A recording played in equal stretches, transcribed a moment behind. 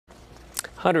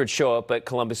Hundreds show up at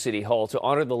Columbus City Hall to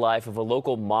honor the life of a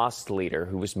local mosque leader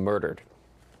who was murdered.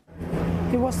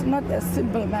 He was not a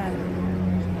simple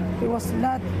man. He was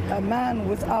not a man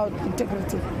without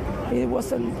integrity. He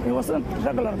wasn't a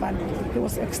regular man. He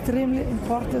was an extremely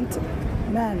important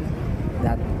man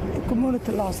that the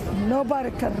community lost. Nobody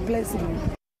can replace him.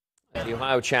 The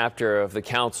Ohio chapter of the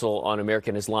Council on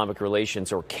American Islamic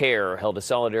Relations, or CAIR, held a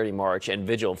solidarity march and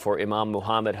vigil for Imam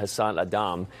Mohamed Hassan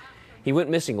Adam. He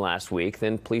went missing last week,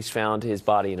 then police found his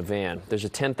body in a van. There's a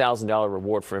 $10,000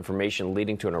 reward for information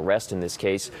leading to an arrest in this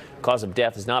case. Cause of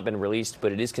death has not been released,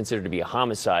 but it is considered to be a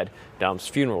homicide. Adam's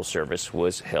funeral service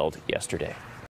was held yesterday.